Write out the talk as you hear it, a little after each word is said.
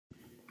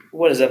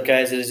What is up,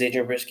 guys? It is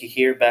Adrian Brisky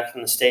here, back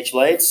from the stage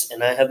lights,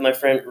 and I have my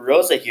friend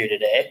Rosa here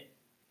today.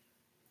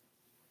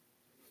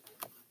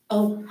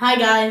 Oh, hi,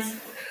 guys.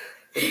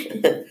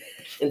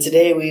 And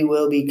today we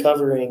will be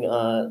covering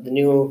one of the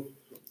new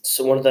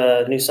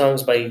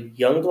songs by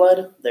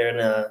YUNGBLUD. They're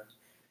a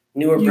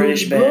newer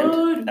British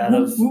band out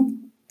of.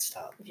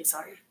 Stop. Okay,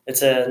 sorry.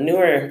 It's a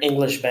newer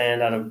English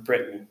band out of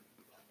Britain.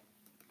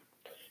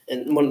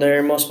 And one of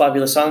their most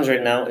popular songs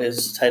right now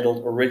is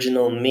titled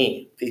Original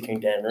Me, featuring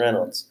Dan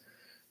Reynolds.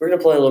 We're going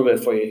to play a little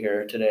bit for you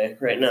here today,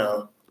 right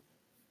now.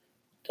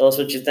 Tell us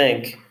what you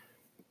think.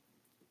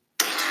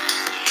 I'm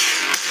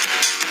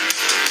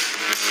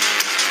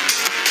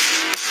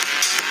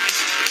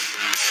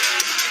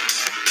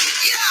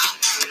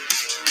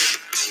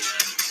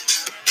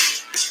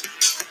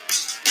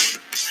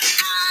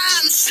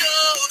so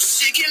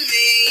sick of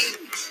me.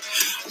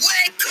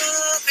 Wake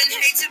up and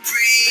hate to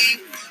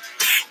breathe.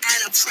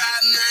 And I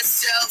pride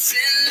myself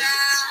in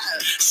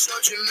life.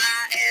 Soldier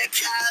my air,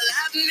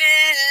 I've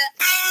met.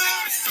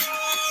 I'm so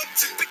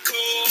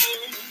typical.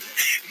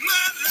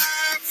 My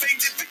life ain't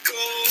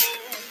difficult.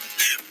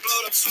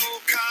 But I'm so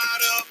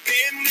caught up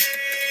in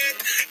it.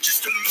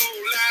 Just a low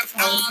life,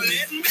 I'll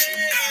admit.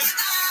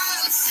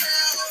 I'm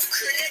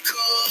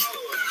self-critical.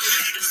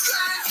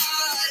 Try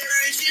hard,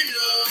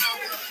 original.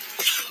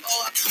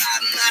 Oh, I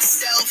pride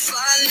myself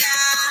on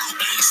that.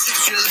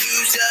 Such a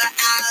loser,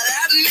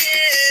 I'll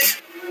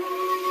admit.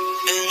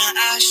 And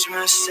I ask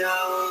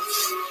myself,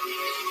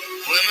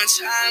 when my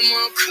time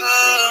will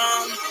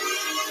come,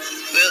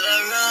 will I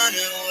run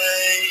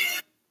away?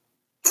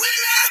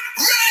 Will I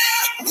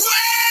run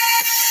away?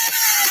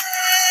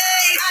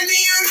 I'm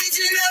the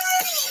original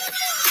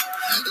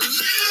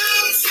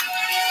loser.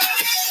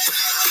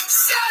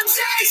 Some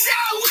days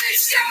I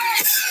wish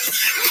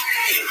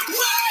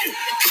anyone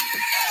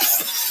else.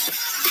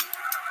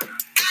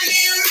 I'm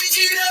the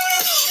original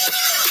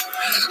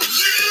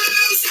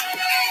loser.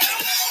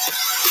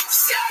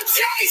 Some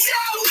days I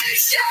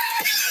wish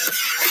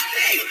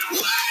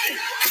anyone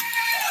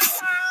else.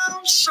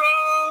 I'm so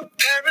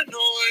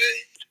paranoid.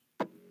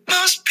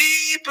 Most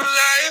people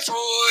I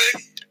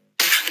avoid.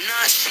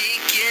 Not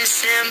seeking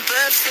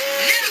sympathy.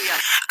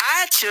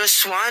 I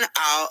just want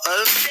out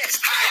of this.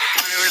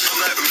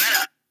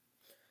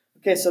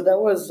 Okay, so that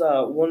was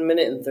 1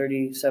 minute and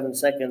 37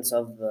 seconds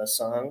of the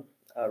song.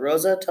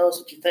 Rosa, tell us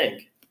what you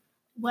think.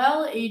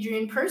 Well,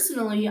 Adrian,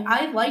 personally,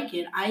 I like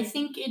it. I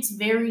think it's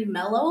very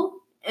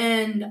mellow,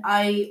 and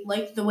I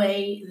like the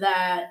way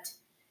that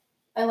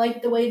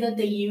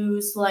they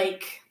use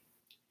like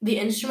the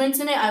instruments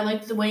in it. I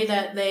like the way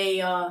that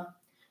they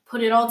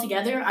put it all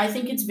together. I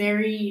think it's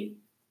very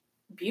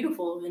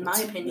beautiful, in my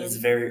opinion. It's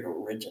very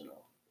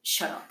original.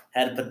 Shut up.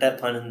 Had to put that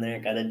pun in there.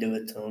 Got to do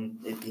it to him.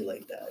 It'd be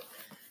like that.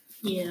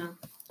 Yeah.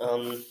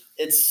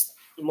 It's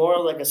more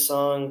like a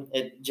song.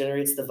 It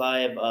generates the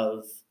vibe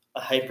of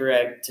a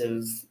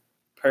hyperactive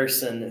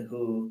person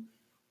who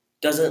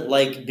doesn't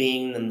like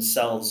being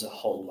themselves a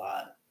whole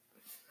lot.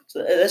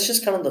 So that's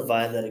just kind of the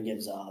vibe that it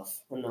gives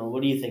off. I don't know.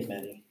 What do you think,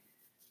 Maddie?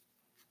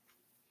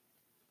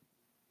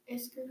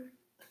 It's good.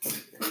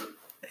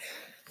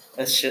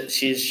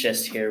 She's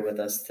just here with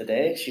us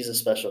today. She's a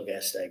special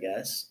guest, I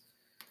guess.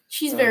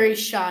 She's very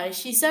shy.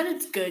 She said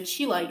it's good.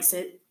 She likes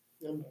it.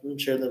 I'm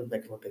sure the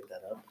Becca will pick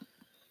that up.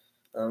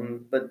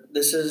 But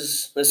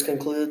this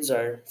concludes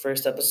our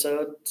first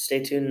episode. Stay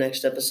tuned.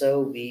 Next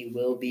episode, we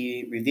will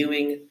be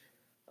reviewing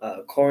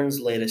Korn's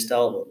latest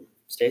album.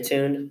 Stay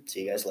tuned.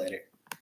 See you guys later.